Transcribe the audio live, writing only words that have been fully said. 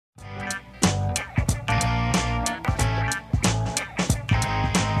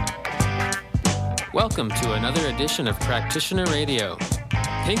Welcome to another edition of Practitioner Radio,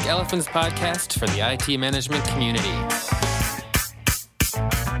 Pink Elephant's podcast for the IT management community.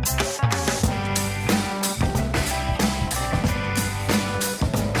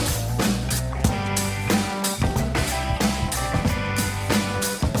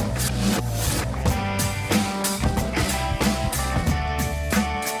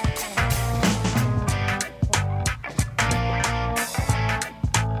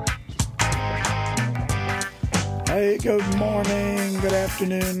 Hey, good morning, good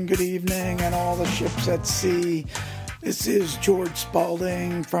afternoon, good evening, and all the ships at sea. This is George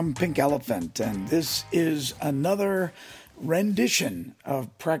Spalding from Pink Elephant, and this is another rendition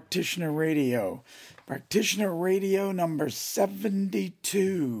of Practitioner Radio. Practitioner Radio number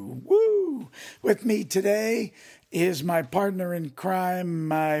 72. Woo! With me today is my partner in crime,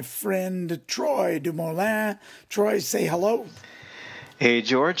 my friend Troy Dumoulin. Troy, say hello. Hey,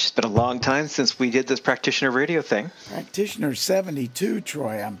 George. It's been a long time since we did this Practitioner Radio thing. Practitioner 72,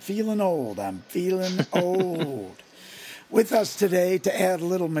 Troy. I'm feeling old. With us today, to add a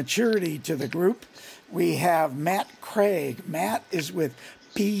little maturity to the group, we have Matt Craig. Matt is with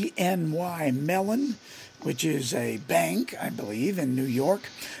BNY Mellon, which is a bank, I believe, in New York.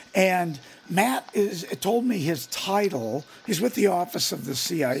 And Matt told me his title. He's with the Office of the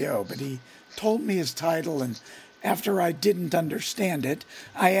CIO, but he told me his title, and after I didn't understand it,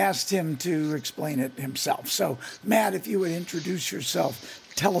 I asked him to explain it himself. So, Matt, if you would introduce yourself,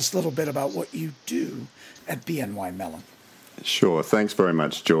 tell us a little bit about what you do at BNY Mellon. Sure. Thanks very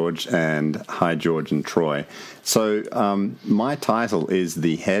much, George. And hi, George and Troy. So my title is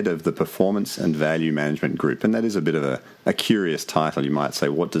the head of the Performance and Value Management Group. And that is a bit of a curious title. You might say,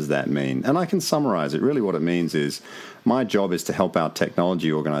 what does that mean? And I can summarize it. Really what it means is my job is to help our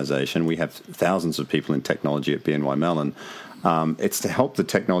technology organization. We have thousands of people in technology at BNY Mellon. It's to help the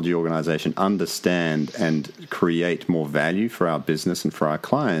technology organization understand and create more value for our business and for our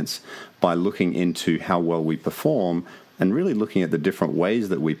clients by looking into how well we perform and really looking at the different ways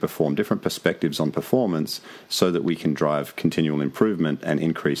that we perform, different perspectives on performance, so that we can drive continual improvement and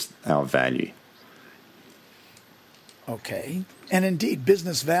increase our value. Okay. And indeed,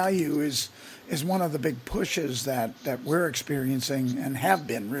 business value is one of the big pushes that we're experiencing and have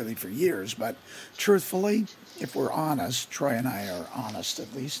been really for years. But truthfully, if we're honest, Troy and I are honest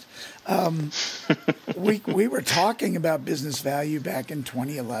at least, we were talking about business value back in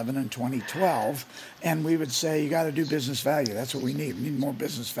 2011 and 2012, and we would say, you got to do business value. That's what we need. We need more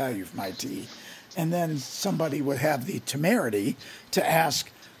business value from IT. And then somebody would have the temerity to ask,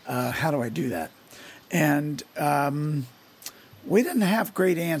 how do I do that? And we didn't have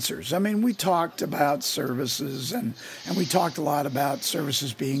great answers. I mean, we talked about services, and we talked a lot about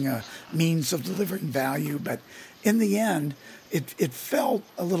services being a means of delivering value, but in the end, it felt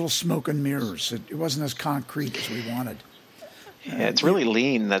a little smoke and mirrors. It wasn't as concrete as we wanted. Yeah, it's really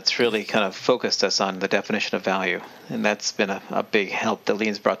lean that's really kind of focused us on the definition of value, and that's been a big help that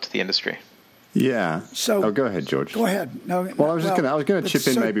lean's brought to the industry. Yeah. So, go ahead, George. Go ahead. No, well, I was going to chip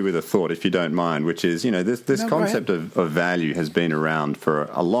in maybe with a thought, if you don't mind, which is, this concept of value has been around for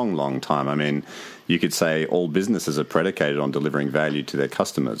a long, long time. I mean, you could say all businesses are predicated on delivering value to their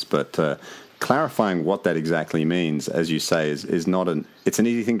customers, but clarifying what that exactly means, as you say, is not it's an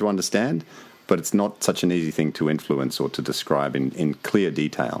easy thing to understand, but it's not such an easy thing to influence or to describe in clear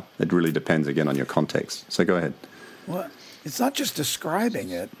detail. It really depends, again, on your context. So go ahead. Well, it's not just describing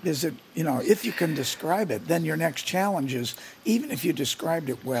it. If you can describe it, then your next challenge is, even if you described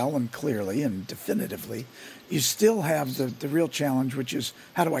it well and clearly and definitively, you still have the real challenge, which is,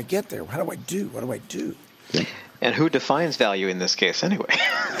 how do I get there? How do I do? What do I do? Yeah. And who defines value in this case anyway?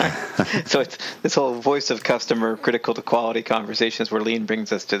 So it's this whole voice of customer, critical to quality conversations where lean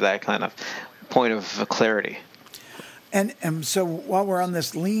brings us to that kind of point of clarity. And so while we're on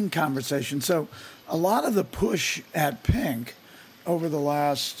this lean conversation, so a lot of the push at Pink over the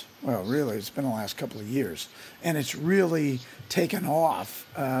last, it's been the last couple of years, and it's really taken off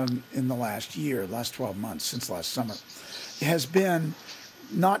in the last 12 months, since last summer, it has been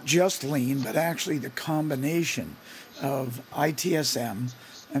not just lean, but actually the combination of ITSM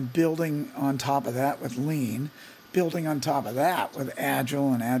and building on top of that with lean, building on top of that with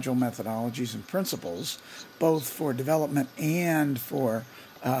agile and agile methodologies and principles, both for development and for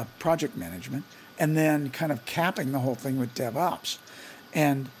project management, and then kind of capping the whole thing with DevOps.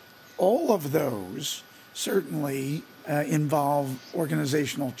 And all of those certainly involve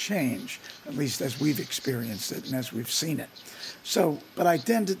organizational change, at least as we've experienced it and as we've seen it. So, but I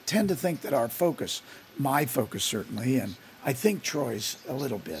tend to think that our focus, my focus certainly, and I think Troy's a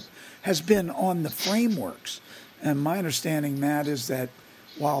little bit, has been on the frameworks. And my understanding, Matt, is that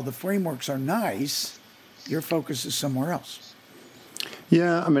while the frameworks are nice, your focus is somewhere else.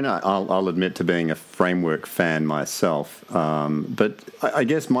 Yeah, I mean, I'll admit to being a framework fan myself, but I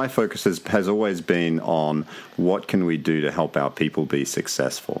guess my focus has always been on what can we do to help our people be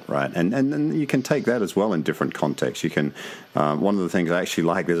successful, right? And you can take that as well in different contexts. You can, one of the things I actually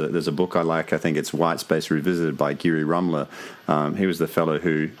like, there's a book I like, I think it's White Space Revisited by Gary Rumler. He was the fellow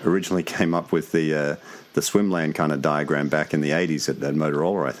who originally came up with the swim lane kind of diagram back in the 80s at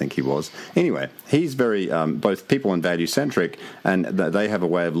Motorola, I think he was. Anyway, he's very both people and value-centric, and they have a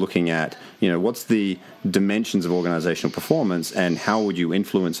way of looking at, what's the dimensions of organizational performance and how would you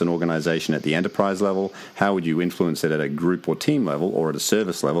influence an organization at the enterprise level, how would you influence it at a group or team level or at a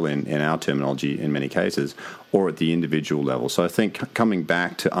service level in our terminology in many cases, or at the individual level. So I think coming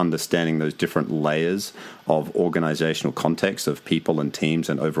back to understanding those different layers of organizational context of people and teams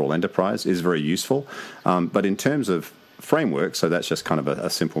and overall enterprise is very useful. But in terms of frameworks, so that's just kind of a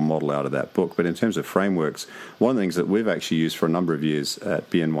simple model out of that book, but in terms of frameworks, one of the things that we've actually used for a number of years at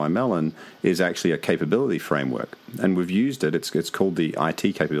BNY Mellon is actually a capability framework. And we've used it, it's called the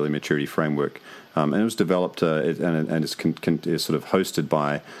IT Capability Maturity Framework. And it was developed and is sort of hosted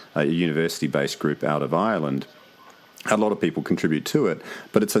by a university-based group out of Ireland. A lot of people contribute to it,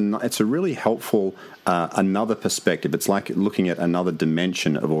 but it's a really helpful another perspective. It's like looking at another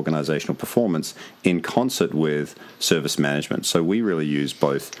dimension of organizational performance in concert with service management. So we really use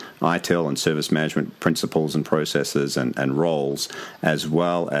both ITIL and service management principles and processes and roles, as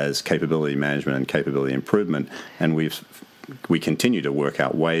well as capability management and capability improvement. And we continue to work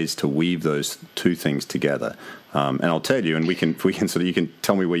out ways to weave those two things together. And I'll tell you, and we can sort of, you can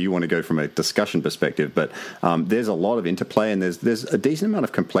tell me where you want to go from a discussion perspective, but there's a lot of interplay and there's a decent amount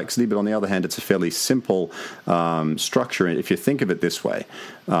of complexity, but on the other hand, it's a fairly simple structure. If you think of it this way,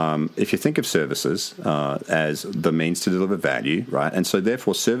 if you think of services as the means to deliver value, right? And so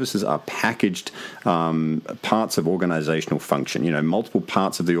therefore services are packaged parts of organizational function, multiple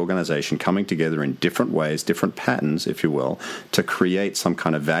parts of the organization coming together in different ways, different patterns, if you will, to create some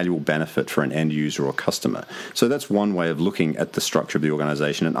kind of valuable benefit for an end user or customer. So that's one way of looking at the structure of the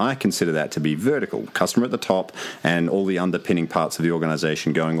organization, and I consider that to be vertical. Customer at the top and all the underpinning parts of the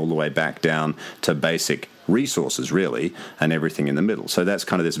organization going all the way back down to basic resources, really, and everything in the middle. So that's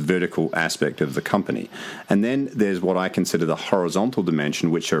kind of this vertical aspect of the company. And then there's what I consider the horizontal dimension,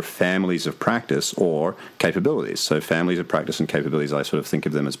 which are families of practice or capabilities. So families of practice and capabilities, I sort of think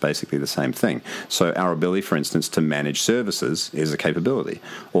of them as basically the same thing. So our ability, for instance, to manage services is a capability,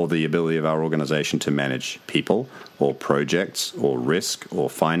 or the ability of our organization to manage people or projects or risk or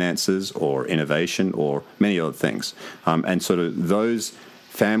finances or innovation or many other things. And sort of those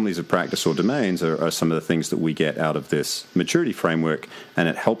families of practice or domains are some of the things that we get out of this maturity framework, and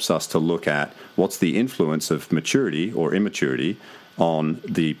it helps us to look at what's the influence of maturity or immaturity on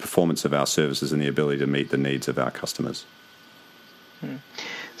the performance of our services and the ability to meet the needs of our customers.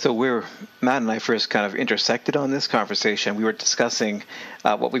 So Matt and I first kind of intersected on this conversation. We were discussing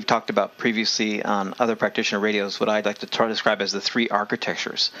what we've talked about previously on other practitioner radios, what I'd like to try to describe as the three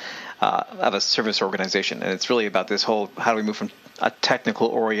architectures of a service organization. And it's really about this whole, how do we move from a technical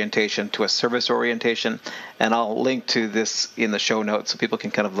orientation to a service orientation? And I'll link to this in the show notes so people can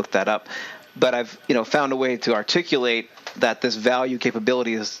kind of look that up. But I've found a way to articulate that this value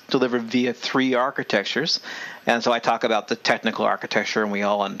capability is delivered via three architectures. And so I talk about the technical architecture, and we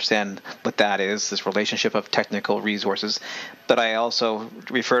all understand what that is, this relationship of technical resources. But I also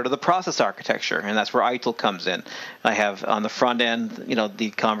refer to the process architecture, and that's where ITIL comes in. I have on the front end, the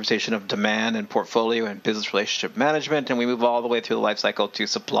conversation of demand and portfolio and business relationship management, and we move all the way through the life cycle to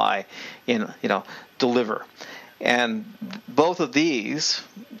supply deliver. And both of these,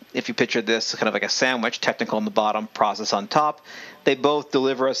 if you picture this kind of like a sandwich, technical on the bottom, process on top, they both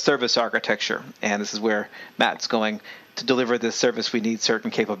deliver a service architecture. And this is where Matt's going. To deliver this service, we need certain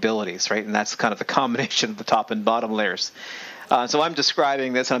capabilities, right? And that's kind of the combination of the top and bottom layers. So I'm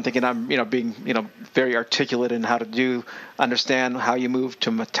describing this, and I'm thinking I'm, being, very articulate in how to understand how you move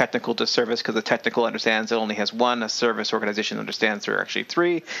from a technical to service, because the technical understands it only has one, a service organization understands there are actually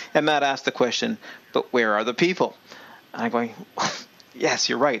three. And Matt asked the question, but where are the people? And I'm going, yes,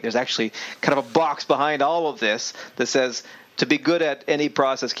 you're right. There's actually kind of a box behind all of this that says, to be good at any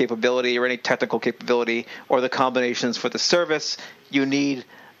process capability or any technical capability or the combinations for the service, you need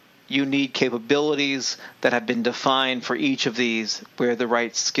capabilities that have been defined for each of these, where the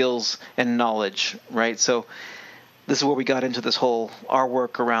right skills and knowledge, right? So this is where we got into our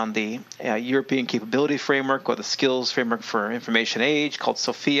work around the European Capability Framework, or the Skills Framework for Information Age, called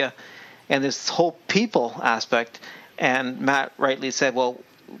SOFIA, and this whole people aspect. And Matt rightly said, well,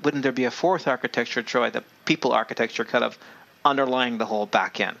 wouldn't there be a fourth architecture, Troy, the people architecture, kind of underlying the whole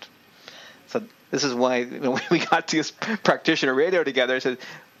back end. So this is why when we got to this Practitioner Radio together, I said,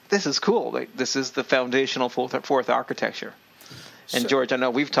 this is cool. Like, this is the foundational fourth architecture. And George, I know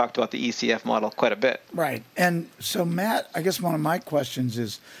we've talked about the ECF model quite a bit. Right. And so, Matt, I guess one of my questions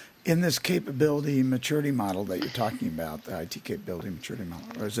is, in this capability maturity model that you're talking about, the IT capability maturity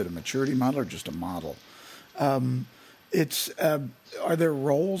model, or is it a maturity model or just a model? Are there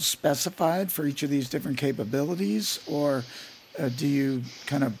roles specified for each of these different capabilities, or do you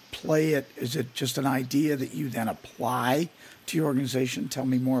kind of play it? Is it just an idea that you then apply to your organization? Tell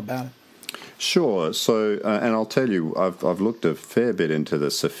me more about it. Sure. So, and I'll tell you, I've looked a fair bit into the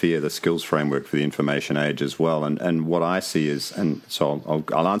SOPHIA, the skills framework for the information age as well. And what I see is, and so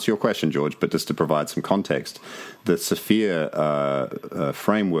I'll answer your question, George, but just to provide some context, the SOPHIA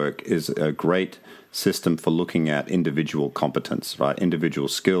framework is a great system for looking at individual competence, right? Individual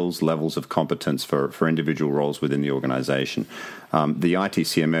skills, levels of competence for individual roles within the organization. The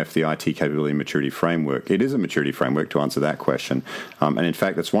ITCMF, the IT Capability Maturity Framework, it is a maturity framework to answer that question. And in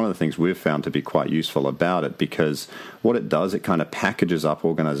fact, that's one of the things we've found to be quite useful about it, because what it does, it kind of packages up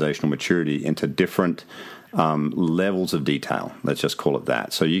organizational maturity into different levels of detail. Let's just call it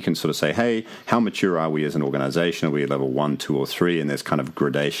that. So you can sort of say, hey, how mature are we as an organization? Are we at level 1, 2, or 3? And there's kind of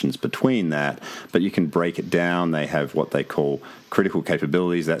gradations between that. But you can break it down. They have what they call critical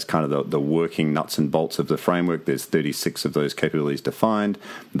capabilities. That's kind of the working nuts and bolts of the framework. There's 36 of those capabilities defined.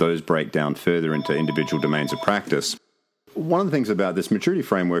 Those break down further into individual domains of practice. One of the things about this maturity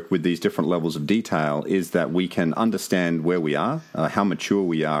framework with these different levels of detail is that we can understand where we are, how mature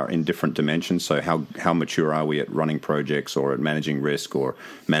we are in different dimensions. So how mature are we at running projects or at managing risk or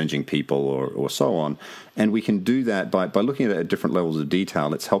managing people or so on. And we can do that by looking at it at different levels of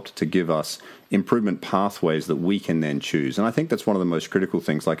detail. It's helped to give us improvement pathways that we can then choose. And I think that's one of the most critical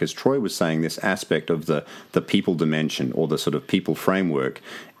things. Like as Troy was saying, this aspect of the people dimension or the sort of people framework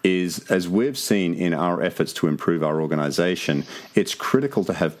is, as we've seen in our efforts to improve our organization, it's critical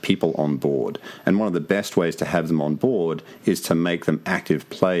to have people on board. And one of the best ways to have them on board is to make them active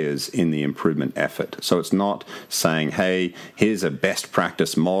players in the improvement effort. So it's not saying, hey, here's a best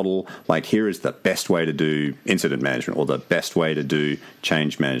practice model, like here is the best way to do incident management or the best way to do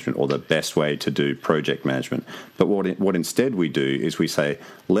change management or the best way to do project management. But what instead we do is we say,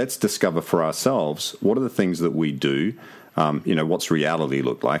 let's discover for ourselves what are the things that we do. What's reality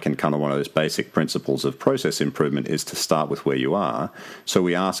look like? And kind of one of those basic principles of process improvement is to start with where you are. So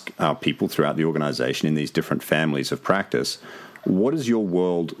we ask our people throughout the organization in these different families of practice, what does your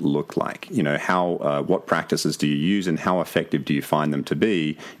world look like? What practices do you use and how effective do you find them to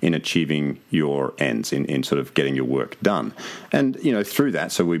be in achieving your ends, in sort of getting your work done? And, through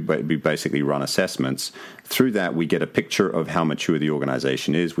that, so we basically run assessments. Through that, we get a picture of how mature the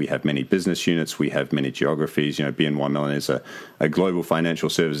organization is. We have many business units. We have many geographies. BNY Mellon is a global financial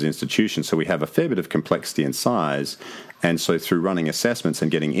services institution, so we have a fair bit of complexity and size. And so through running assessments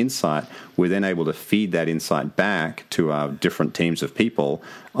and getting insight, we're then able to feed that insight back to our different teams of people,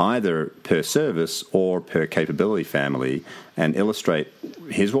 either per service or per capability family, and illustrate,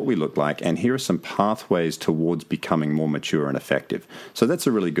 here's what we look like, and here are some pathways towards becoming more mature and effective. So that's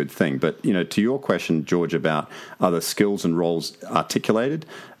a really good thing. But, to your question, George, about are the skills and roles articulated?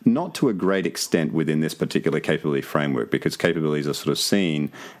 Not to a great extent within this particular capability framework, because capabilities are sort of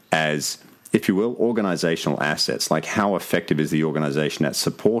seen as, if you will, organizational assets, like how effective is the organization at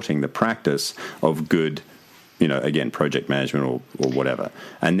supporting the practice of good, again, project management or whatever.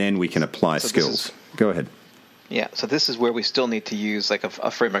 And then we can apply skills. Go ahead. Yeah, so this is where we still need to use like a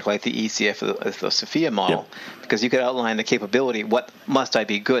framework like the ECF, the SOPHIA model, because you could outline the capability, what must I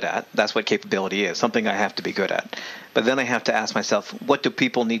be good at? That's what capability is, something I have to be good at. But then I have to ask myself, what do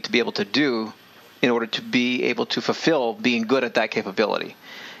people need to be able to do in order to be able to fulfill being good at that capability?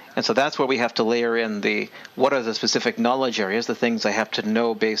 And so that's where we have to layer in what are the specific knowledge areas, the things I have to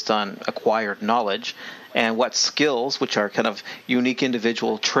know based on acquired knowledge, and what skills, which are kind of unique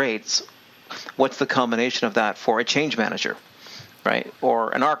individual traits, what's the combination of that for a change manager, right?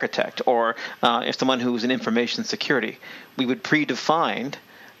 Or an architect, or if someone who's in information security. We would predefine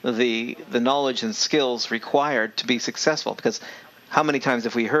the knowledge and skills required to be successful, because how many times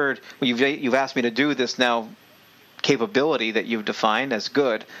have we heard, well, you've asked me to do this now capability that you've defined as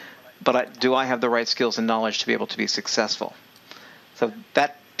good, but do I have the right skills and knowledge to be able to be successful? So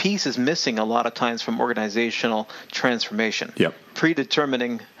that piece is missing a lot of times from organizational transformation. Yep.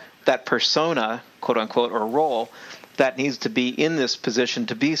 Predetermining that persona, quote unquote, or role that needs to be in this position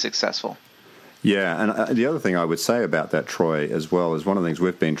to be successful. Yeah, and the other thing I would say about that, Troy, as well, is one of the things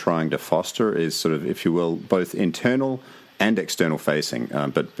we've been trying to foster is sort of, if you will, both internal and external facing,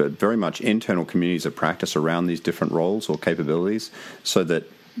 but very much internal communities of practice around these different roles or capabilities, so that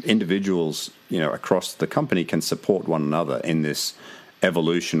individuals, across the company can support one another in this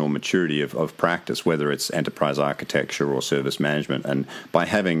evolution or maturity of practice, whether it's enterprise architecture or service management. And by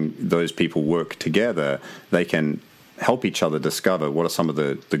having those people work together, they can help each other discover what are some of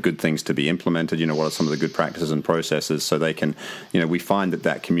the good things to be implemented, what are some of the good practices and processes, so they can, we find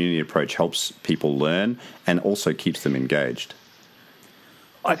that community approach helps people learn and also keeps them engaged.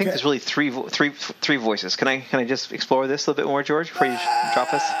 I think there's really three voices. Can I just explore this a little bit more, George, before you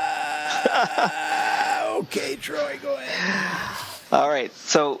drop us? Okay, Troy, go ahead. All right.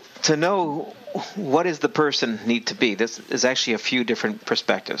 So to know what does the person need to be, this is actually a few different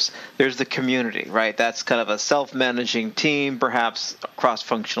perspectives. There's the community, right? That's kind of a self-managing team, perhaps a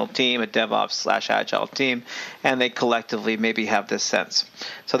cross-functional team, a DevOps/Agile team, and they collectively maybe have this sense.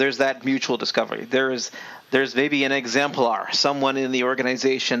 So there's that mutual discovery. There's maybe an exemplar, someone in the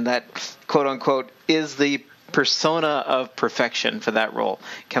organization that, quote unquote, is the persona of perfection for that role.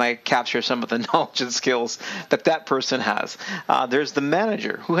 Can I capture some of the knowledge and skills that person has? There's the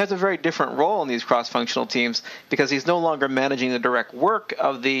manager, who has a very different role in these cross-functional teams, because he's no longer managing the direct work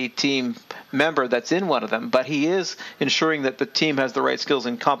of the team member that's in one of them, but he is ensuring that the team has the right skills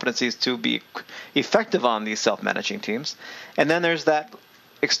and competencies to be effective on these self-managing teams. And then there's that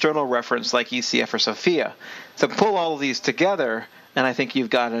external reference like ECF or Sophia. So pull all of these together, and I think you've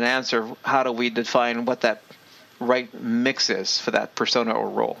got an answer. How do we define what that right mix is for that persona or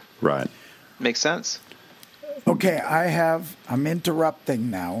role? Right. Makes sense? Okay, I'm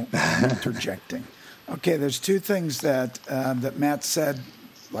interrupting now. I'm interjecting. Okay, there's two things that Matt said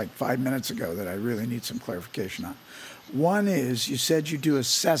like 5 minutes ago that I really need some clarification on. One is, you said you do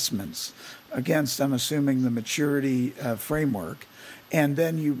assessments against, I'm assuming, the maturity framework, and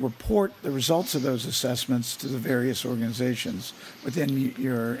then you report the results of those assessments to the various organizations within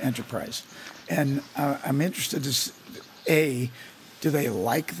your enterprise. And I'm interested to do they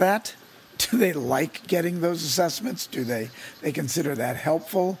like that? Do they like getting those assessments? Do they consider that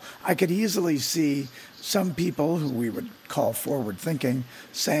helpful? I could easily see some people who we would call forward thinking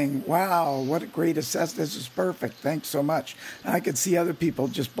saying, wow, what a great assessment. This is perfect. Thanks so much. And I could see other people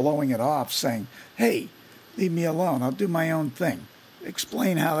just blowing it off saying, hey, leave me alone. I'll do my own thing.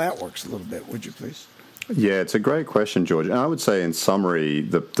 Explain how that works a little bit, would you please? Yeah, it's a great question, George. And I would say, in summary,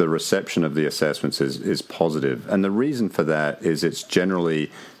 the reception of the assessments is positive. And the reason for that is it's generally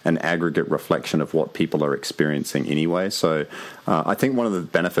an aggregate reflection of what people are experiencing anyway. So I think one of the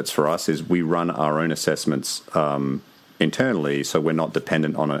benefits for us is we run our own assessments internally, so we're not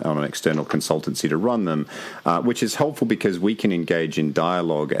dependent on an external consultancy to run them, which is helpful because we can engage in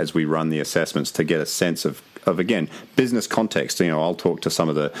dialogue as we run the assessments to get a sense of again, business context. I'll talk to some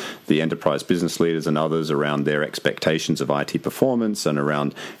of the enterprise business leaders and others around their expectations of IT performance and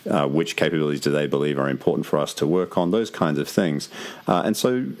around which capabilities do they believe are important for us to work on, those kinds of things. And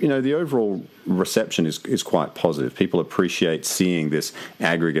so, the overall reception is quite positive. People appreciate seeing this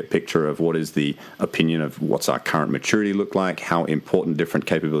aggregate picture of what is the opinion of what's our current maturity look like, how important different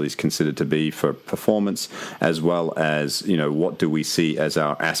capabilities considered to be for performance, as well as, what do we see as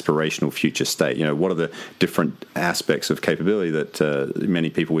our aspirational future state? What are the different aspects of capability that many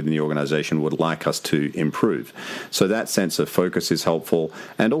people within the organization would like us to improve. So that sense of focus is helpful.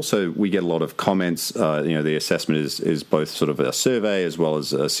 And also we get a lot of comments. The assessment is both sort of a survey as well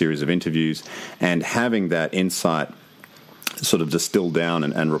as a series of interviews. And having that insight sort of distilled down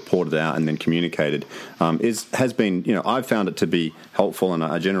and reported out and then communicated has been, I've found it to be helpful, and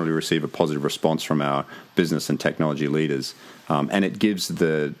I generally receive a positive response from our business and technology leaders. And it gives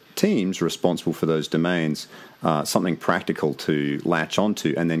the teams responsible for those domains something practical to latch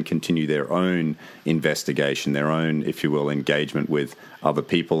onto and then continue their own investigation, their own, if you will, engagement with other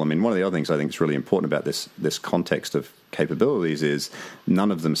people. I mean, one of the other things I think is really important about this context of capabilities is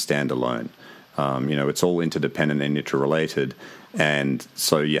none of them stand alone. It's all interdependent and interrelated, and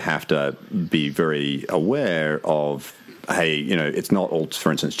so you have to be very aware of, hey, it's not all,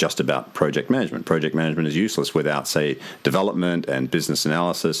 for instance, just about project management. Project management is useless without, say, development and business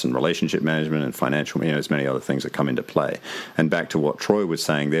analysis and relationship management and financial, there's many other things that come into play. And back to what Troy was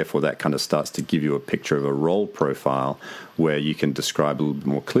saying, therefore, that kind of starts to give you a picture of a role profile where you can describe a little bit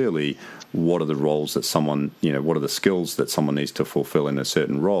more clearly what are the roles that someone, what are the skills that someone needs to fulfill in a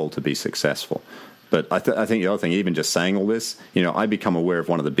certain role to be successful. But I think the other thing, even just saying all this, I become aware of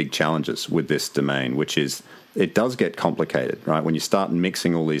one of the big challenges with this domain, which is it does get complicated, right? When you start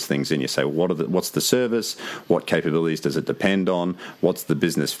mixing all these things in, you say, what's the service? What capabilities does it depend on? What's the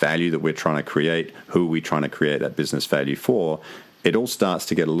business value that we're trying to create? Who are we trying to create that business value for? it all starts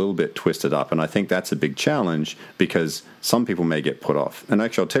to get a little bit twisted up. And I think that's a big challenge because some people may get put off. And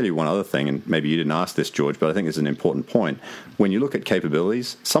actually, I'll tell you one other thing, and maybe you didn't ask this, George, but I think it's an important point. When you look at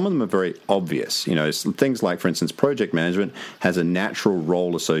capabilities, some of them are very obvious. Things like, for instance, project management has a natural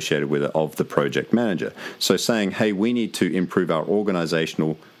role associated with it of the project manager. So saying, hey, we need to improve our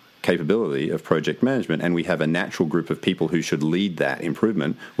organizational capability of project management, and we have a natural group of people who should lead that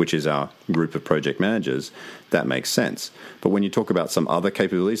improvement, which is our group of project managers, that makes sense. But when you talk about some other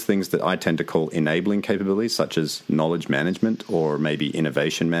capabilities, things that I tend to call enabling capabilities, such as knowledge management or maybe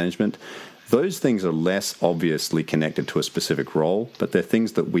innovation management, those things are less obviously connected to a specific role, but they're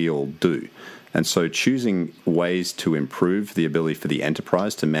things that we all do. And so choosing ways to improve the ability for the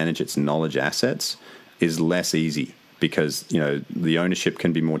enterprise to manage its knowledge assets is less easy, because the ownership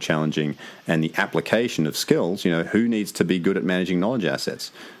can be more challenging, and the application of skills, who needs to be good at managing knowledge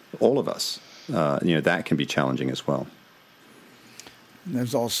assets? All of us. That can be challenging as well. And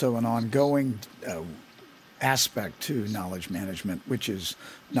there's also an ongoing aspect to knowledge management, which is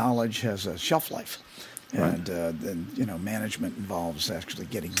knowledge has a shelf life. Right. And then, management involves actually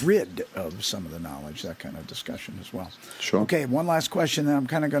getting rid of some of the knowledge, that kind of discussion as well. Sure. Okay, one last question, then I'm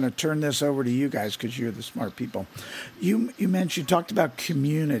kind of going to turn this over to you guys because you're the smart people. You talked about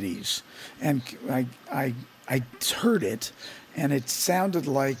communities, and I heard it, and it sounded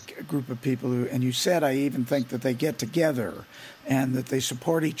like a group of people who, and you said, I even think that they get together and that they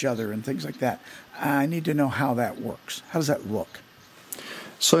support each other and things like that. I need to know how that works. How does that look?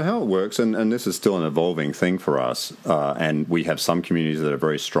 So how it works, and this is still an evolving thing for us, and we have some communities that are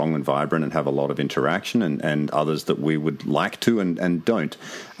very strong and vibrant and have a lot of interaction, and others that we would like to and don't.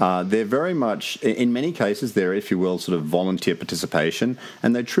 They're very much, in many cases, they're, if you will, sort of volunteer participation,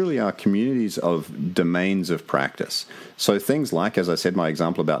 and they truly are communities of domains of practice. So things like, as I said, my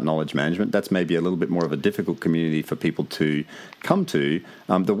example about knowledge management, that's maybe a little bit more of a difficult community for people to come to.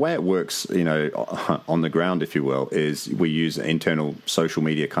 The way it works, on the ground, if you will, is we use an internal social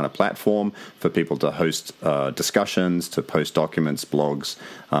media kind of platform for people to host discussions, to post documents, blogs,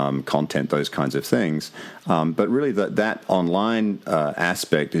 content, those kinds of things. But really that online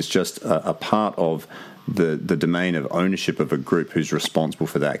aspect is just a part of the domain of ownership of a group who's responsible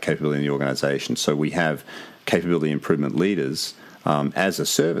for that capability in the organization. So we have capability improvement leaders as a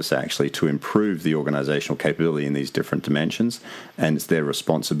service, actually, to improve the organizational capability in these different dimensions, and it's their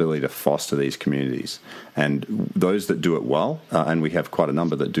responsibility to foster these communities. And those that do it well, and we have quite a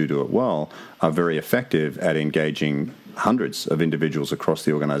number that do it well, are very effective at engaging hundreds of individuals across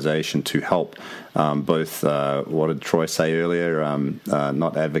the organization to help both, what did Troy say earlier,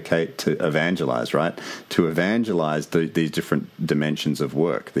 not advocate, to evangelize, right? To evangelize these different dimensions of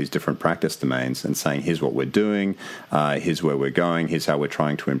work, these different practice domains, and saying, here's what we're doing, here's where we're going, here's how we're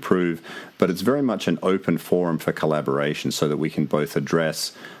trying to improve. But it's very much an open forum for collaboration so that we can both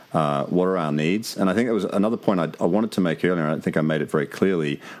address what are our needs? And I think it was another point I wanted to make earlier, and I don't think I made it very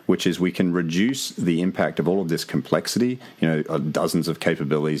clearly, which is we can reduce the impact of all of this complexity, dozens of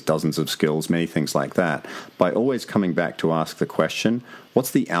capabilities, dozens of skills, many things like that, by always coming back to ask the question,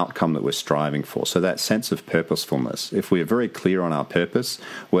 what's the outcome that we're striving for? So that sense of purposefulness. If we are very clear on our purpose,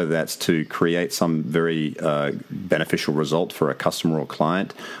 whether that's to create some very beneficial result for a customer or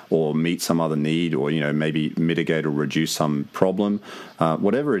client, or meet some other need, or maybe mitigate or reduce some problem,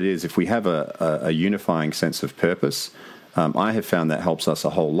 whatever it is, if we have a unifying sense of purpose, I have found that helps us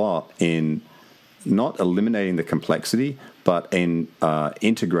a whole lot in not eliminating the complexity, but in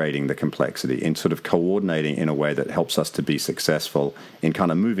integrating the complexity, in sort of coordinating in a way that helps us to be successful in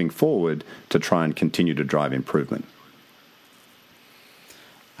kind of moving forward to try and continue to drive improvement.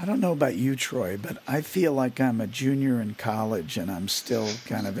 I don't know about you, Troy, but I feel like I'm a junior in college and I'm still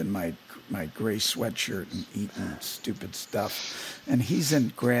kind of in my gray sweatshirt and eating stupid stuff. And he's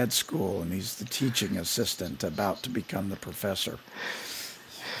in grad school and he's the teaching assistant about to become the professor.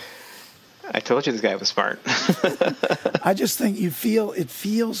 I told you this guy was smart. I just think it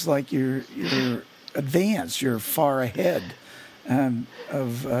feels like you're advanced, you're far ahead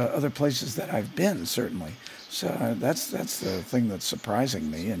of other places that I've been, certainly. So that's the thing that's surprising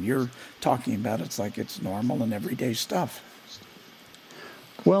me. And you're talking about it's like it's normal and everyday stuff.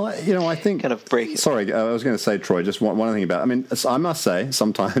 Well, I think... Kind of break it. Sorry, I was going to say, Troy, just one thing about... I must say,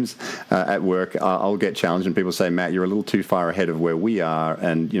 sometimes at work, I'll get challenged and people say, Matt, you're a little too far ahead of where we are,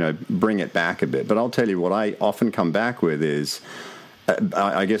 and, bring it back a bit. But I'll tell you what I often come back with is,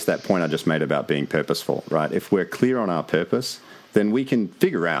 I guess that point I just made about being purposeful, right? If we're clear on our purpose, then we can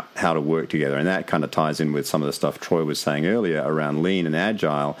figure out how to work together. And that kind of ties in with some of the stuff Troy was saying earlier around lean and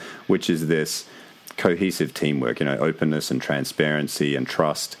agile, which is this cohesive teamwork, openness and transparency and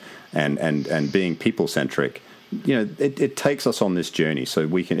trust and being people-centric it takes us on this journey. So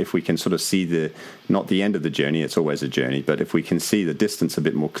if we can sort of see not the end of the journey, it's always a journey, but if we can see the distance a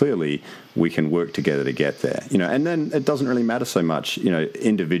bit more clearly, we can work together to get there. And then it doesn't really matter so much,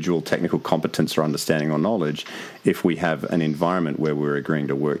 individual technical competence or understanding or knowledge, if we have an environment where we're agreeing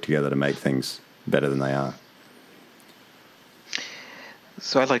to work together to make things better than they are.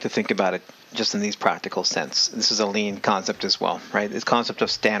 So I'd like to think about it just in these practical sense. This is a lean concept as well, right? This concept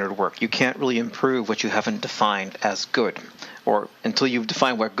of standard work. You can't really improve what you haven't defined as good. Or until you've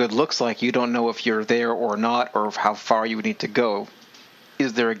defined what good looks like, you don't know if you're there or not, or how far you need to go.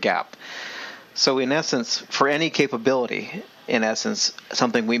 Is there a gap? So in essence, for any capability,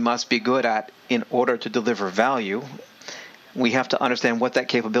 something we must be good at in order to deliver value, we have to understand what that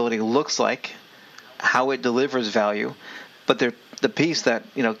capability looks like, how it delivers value. But the piece that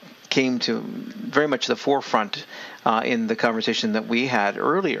came to very much the forefront in the conversation that we had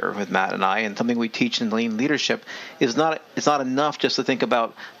earlier with Matt and I, and something we teach in lean leadership, it's not enough just to think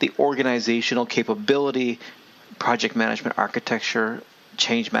about the organizational capability, project management, architecture,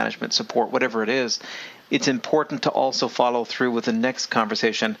 change management, support, whatever it is. It's important to also follow through with the next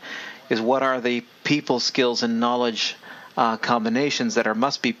conversation, is what are the people skills and knowledge combinations that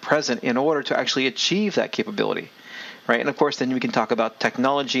must be present in order to actually achieve that capability. Right? And of course, then we can talk about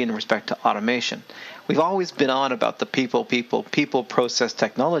technology in respect to automation. We've always been on about the people, process,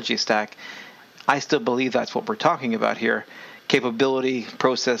 technology stack. I still believe that's what we're talking about here. Capability,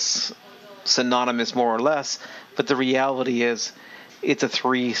 process, synonymous more or less. But the reality is it's a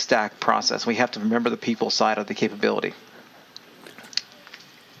 3-stack process. We have to remember the people side of the capability.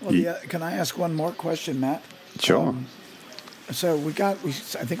 Well, yeah. Can I ask one more question, Matt? Sure. So I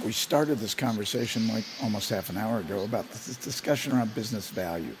think we started this conversation like almost half an hour ago about this discussion around business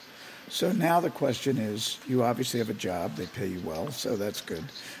value. So now the question is, you obviously have a job, they pay you well, so that's good.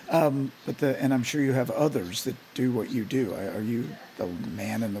 And I'm sure you have others that do what you do. Are you the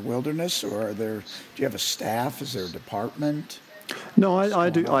man in the wilderness, or do you have a staff? Is there a department? No, I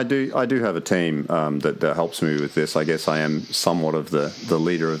do have a team that helps me with this. I guess I am somewhat of the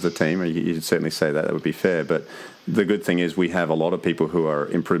leader of the team. You'd certainly say that would be fair, but the good thing is we have a lot of people who are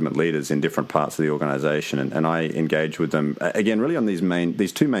improvement leaders in different parts of the organization, and I engage with them, again, really on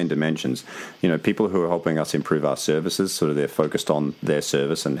these two main dimensions. People who are helping us improve our services, sort of they're focused on their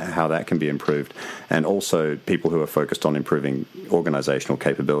service and how that can be improved, and also people who are focused on improving organizational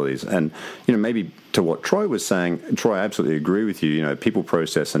capabilities. And, maybe to what Troy was saying, Troy, I absolutely agree with you. People,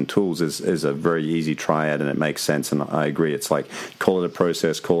 process, and tools is a very easy triad, and it makes sense, and I agree. It's like, call it a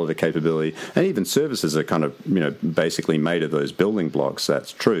process, call it a capability, and even services are kind of, basically made of those building blocks.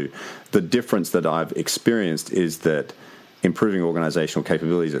 That's true. The difference that I've experienced is that improving organizational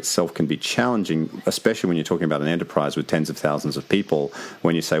capabilities itself can be challenging, especially when you're talking about an enterprise with tens of thousands of people,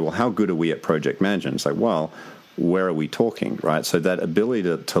 when you say, well, how good are we at project management? It's like, well, where are we talking, right? So that ability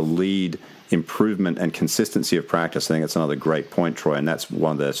to lead improvement and consistency of practice, I think that's another great point, Troy, and that's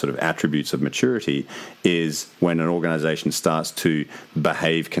one of the sort of attributes of maturity, is when an organization starts to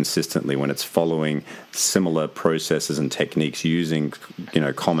behave consistently, when it's following similar processes and techniques, using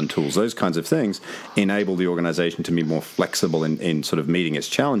common tools. Those kinds of things enable the organization to be more flexible in sort of meeting its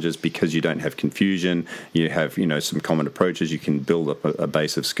challenges, because you don't have confusion, you have some common approaches, you can build up a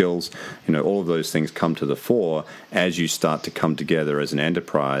base of skills. All of those things come to the fore as you start to come together as an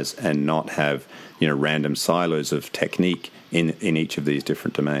enterprise and not have random silos of technique in each of these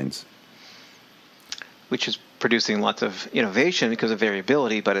different domains, which is producing lots of innovation because of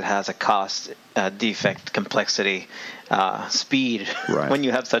variability, but it has a cost, defect, complexity, speed, right, when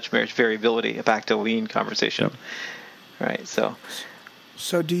you have such variability. Back to a lean conversation. Yep. Right. So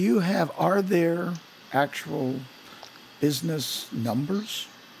are there actual business numbers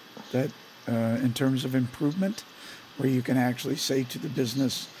that in terms of improvement, where you can actually say to the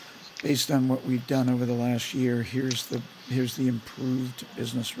business, based on what we've done over the last year, here's the improved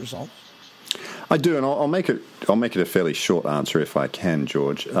business results? I do, and I'll make it a fairly short answer if I can,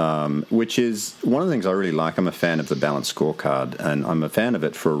 George, which is one of the things I really like. I'm a fan of the balanced scorecard, and I'm a fan of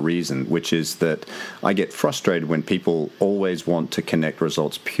it for a reason, which is that I get frustrated when people always want to connect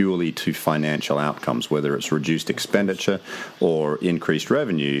results purely to financial outcomes, whether it's reduced expenditure or increased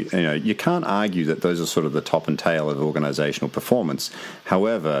revenue. You can't argue that those are sort of the top and tail of organizational performance.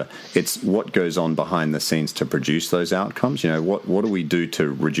 However, it's what goes on behind the scenes to produce those outcomes. What do we do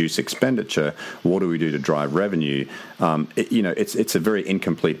to reduce expenditure? what do we do to drive revenue, it's a very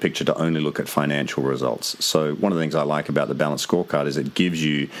incomplete picture to only look at financial results. So one of the things I like about the balanced scorecard is it gives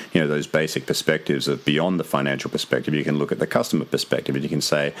you, those basic perspectives of beyond the financial perspective. You can look at the customer perspective, and you can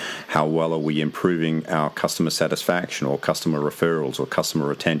say, how well are we improving our customer satisfaction or customer referrals or customer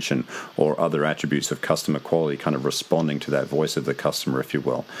retention or other attributes of customer quality, kind of responding to that voice of the customer, if you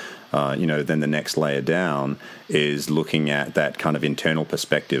will. Then the next layer down is looking at that kind of internal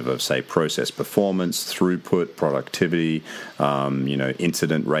perspective of, say, process performance, throughput, productivity,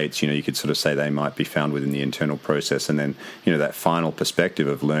 incident rates. You could sort of say they might be found within the internal process. And then, that final perspective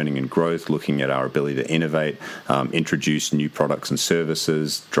of learning and growth, looking at our ability to innovate, introduce new products and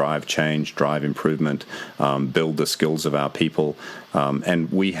services, drive change, drive improvement, build the skills of our people.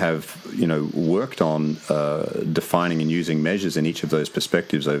 And we have, worked on defining and using measures in each of those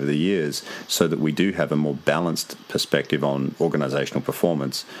perspectives over the years so that we do have a more balanced perspective on organizational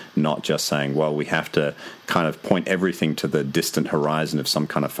performance, not just saying, well, we have to kind of point everything to the distant horizon of some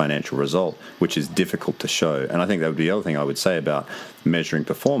kind of financial result, which is difficult to show. And I think that would be the other thing I would say about measuring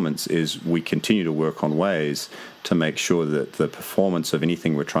performance is we continue to work on ways to make sure that the performance of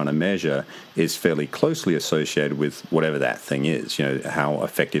anything we're trying to measure is fairly closely associated with whatever that thing is. How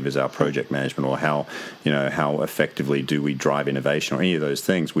effective is our project management, or how effectively do we drive innovation, or any of those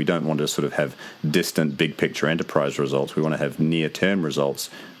things. We don't want to sort of have distant, big picture enterprise results. We want to have near-term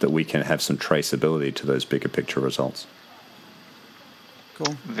results that we can have some traceability to those bigger picture results.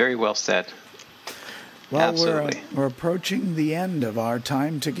 Cool. Very well said. Well, we're approaching the end of our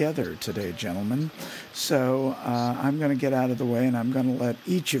time together today, gentlemen. So I'm going to get out of the way, and I'm going to let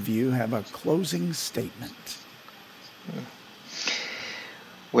each of you have a closing statement.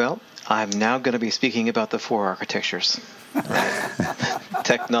 Well, I'm now going to be speaking about the 4 architectures.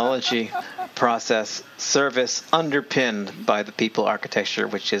 Technology, process, service, underpinned by the people architecture,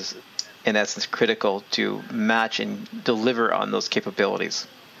 which is, in essence, critical to match and deliver on those capabilities.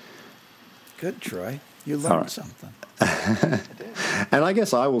 Good, Troy. You learned something. And I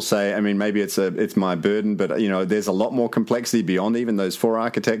guess I will say, maybe it's my burden, but there's a lot more complexity beyond even those 4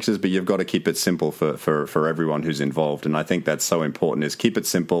 architectures. But you've got to keep it simple for everyone who's involved, and I think that's so important. Is keep it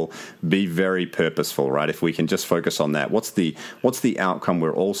simple, be very purposeful, right? If we can just focus on that, what's the outcome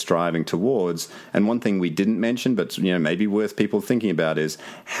we're all striving towards? And one thing we didn't mention, but maybe worth people thinking about, is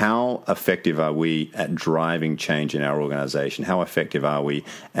how effective are we at driving change in our organization? How effective are we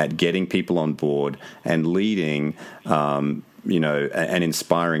at getting people on board and leading? And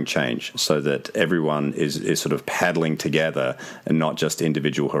inspiring change so that everyone is sort of paddling together and not just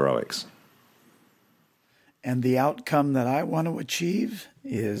individual heroics. And the outcome that I want to achieve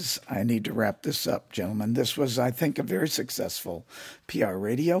is, I need to wrap this up, gentlemen. This was, I think, a very successful PR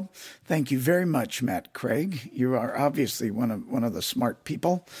radio. Thank you very much, Matt Craig. You are obviously one of the smart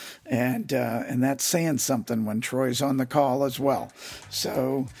people, and that's saying something when Troy's on the call as well.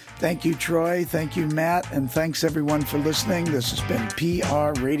 So thank you, Troy. Thank you, Matt, and thanks everyone for listening. This has been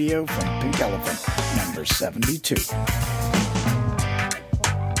PR Radio from Pink Elephant, number 72.